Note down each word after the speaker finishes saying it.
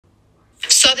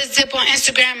Saw this dip on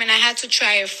Instagram and I had to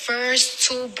try it first.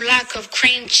 2 blocks of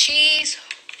cream cheese.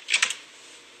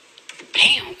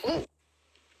 Bam. Ooh.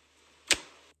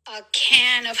 A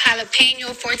can of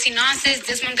jalapeno, 14 ounces.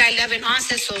 This one got 11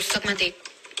 ounces, so suck my dick.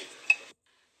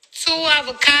 2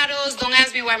 avocados. Don't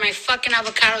ask me why my fucking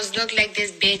avocados look like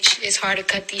this, bitch. It's hard to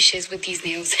cut these shits with these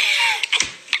nails.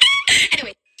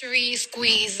 Anyway, 3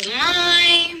 squeezed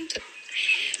lime.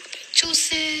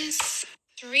 Juices.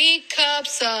 3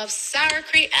 cups of sour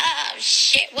cream. Oh,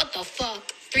 shit. What the fuck?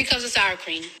 3 cups of sour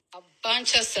cream. A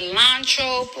bunch of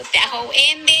cilantro. Put that whole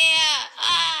in there.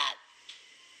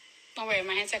 Don't worry,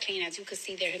 my hands are clean. As you can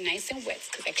see, they're nice and wet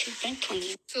because I keep them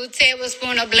clean. 2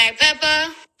 tablespoons of black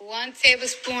pepper. 1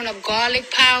 tablespoon of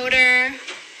garlic powder.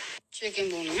 Chicken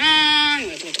bouillon.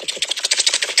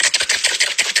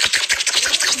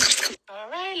 All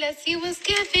right, let's see what's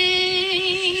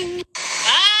giving.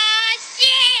 Oh,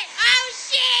 shit! Oh,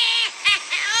 shit!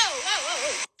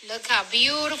 Oh. Look how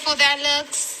beautiful that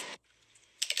looks.